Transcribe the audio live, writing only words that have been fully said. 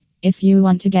If you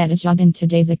want to get a job in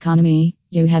today's economy,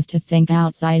 you have to think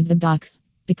outside the box.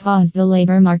 Because the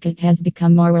labor market has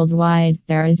become more worldwide,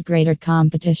 there is greater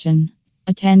competition.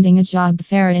 Attending a job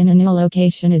fair in a new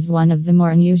location is one of the more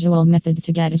unusual methods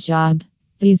to get a job.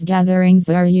 These gatherings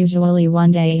are usually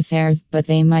one-day affairs, but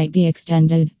they might be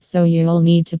extended, so you'll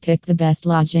need to pick the best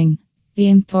lodging. The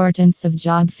importance of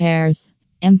job fairs.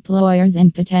 Employers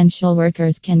and potential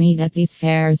workers can meet at these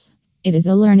fairs. It is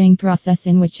a learning process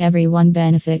in which everyone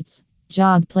benefits.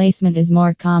 Job placement is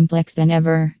more complex than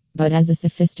ever, but as a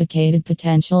sophisticated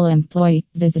potential employee,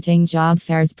 visiting job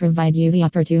fairs provide you the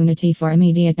opportunity for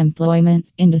immediate employment,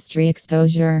 industry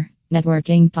exposure,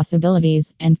 networking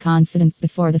possibilities, and confidence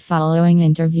before the following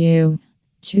interview.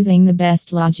 Choosing the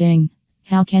best lodging.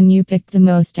 How can you pick the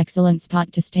most excellent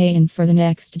spot to stay in for the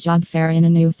next job fair in a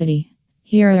new city?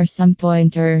 Here are some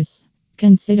pointers.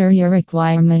 Consider your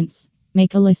requirements.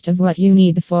 Make a list of what you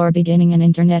need before beginning an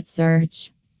internet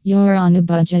search. You're on a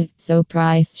budget, so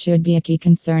price should be a key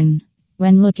concern.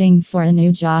 When looking for a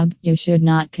new job, you should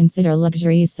not consider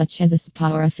luxuries such as a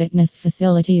spa or a fitness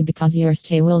facility because your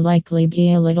stay will likely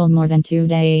be a little more than 2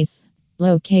 days.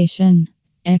 Location.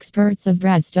 Experts of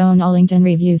Bradstone Allington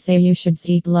review say you should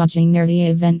seek lodging near the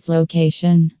event's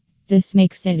location. This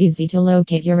makes it easy to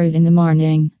locate your route in the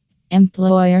morning.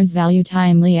 Employers value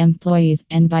timely employees,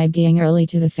 and by being early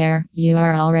to the fair, you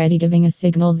are already giving a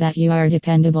signal that you are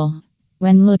dependable.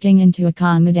 When looking into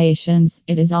accommodations,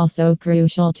 it is also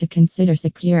crucial to consider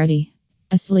security.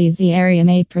 A sleazy area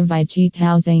may provide cheap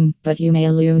housing, but you may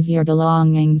lose your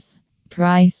belongings.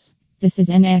 Price. This is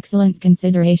an excellent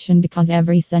consideration because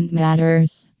every cent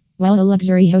matters. While a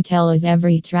luxury hotel is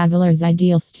every traveler's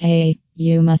ideal stay,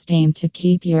 you must aim to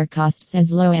keep your costs as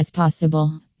low as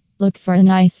possible. Look for a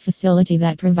nice facility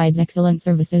that provides excellent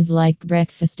services like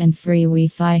breakfast and free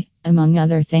Wi-Fi, among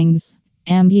other things.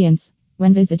 Ambience.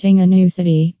 When visiting a new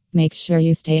city, make sure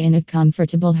you stay in a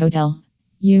comfortable hotel.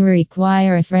 You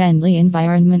require a friendly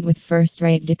environment with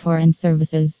first-rate decor and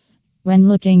services. When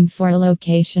looking for a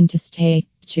location to stay,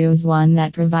 choose one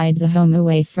that provides a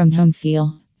home-away-from-home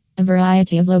feel. A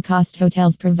variety of low-cost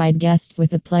hotels provide guests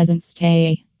with a pleasant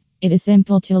stay. It is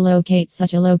simple to locate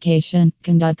such a location.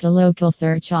 Conduct a local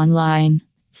search online.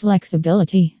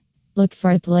 Flexibility. Look for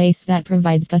a place that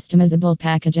provides customizable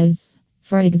packages.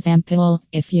 For example,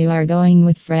 if you are going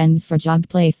with friends for job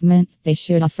placement, they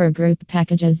should offer group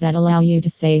packages that allow you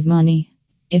to save money.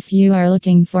 If you are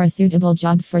looking for a suitable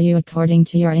job for you according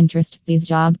to your interest, these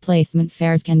job placement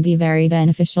fairs can be very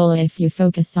beneficial if you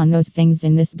focus on those things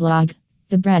in this blog.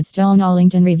 The Bradstone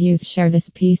Allington Reviews share this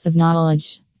piece of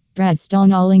knowledge.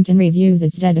 Bradstone Allington Reviews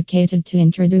is dedicated to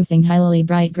introducing highly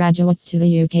bright graduates to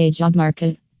the UK job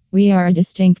market. We are a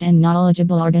distinct and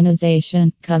knowledgeable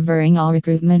organization, covering all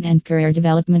recruitment and career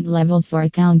development levels for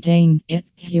accounting,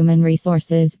 human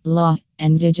resources, law,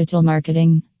 and digital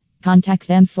marketing. Contact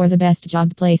them for the best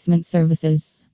job placement services.